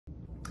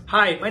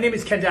Hi, my name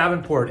is Ken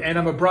Davenport and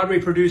I'm a Broadway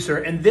producer,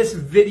 and this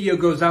video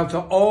goes out to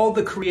all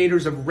the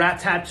creators of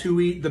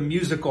Ratatouille, the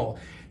musical.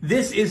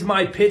 This is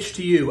my pitch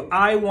to you.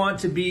 I want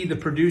to be the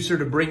producer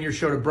to bring your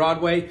show to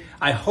Broadway.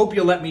 I hope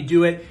you'll let me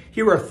do it.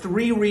 Here are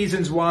 3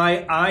 reasons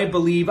why I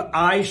believe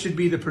I should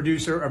be the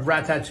producer of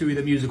Ratatouille,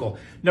 the musical.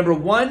 Number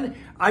 1,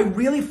 I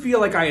really feel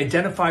like I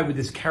identify with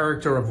this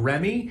character of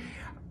Remy.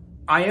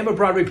 I am a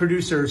Broadway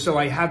producer, so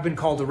I have been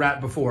called a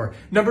rat before.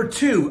 Number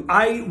 2,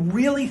 I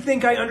really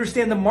think I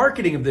understand the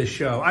marketing of this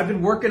show. I've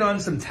been working on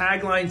some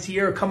taglines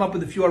here, come up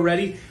with a few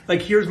already.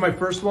 Like here's my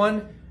first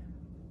one,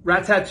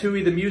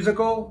 Ratatouille the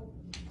musical,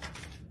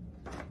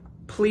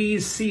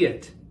 please see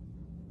it.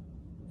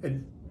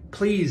 And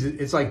please,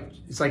 it's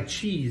like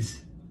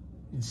cheese.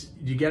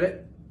 Do you get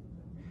it?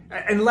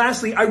 And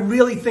lastly, I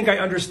really think I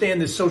understand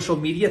this social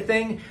media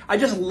thing. I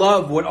just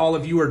love what all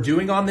of you are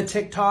doing on the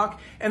TikTok.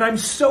 And I'm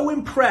so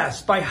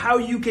impressed by how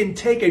you can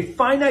take a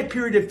finite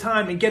period of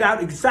time and get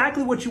out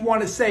exactly what you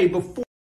want to say before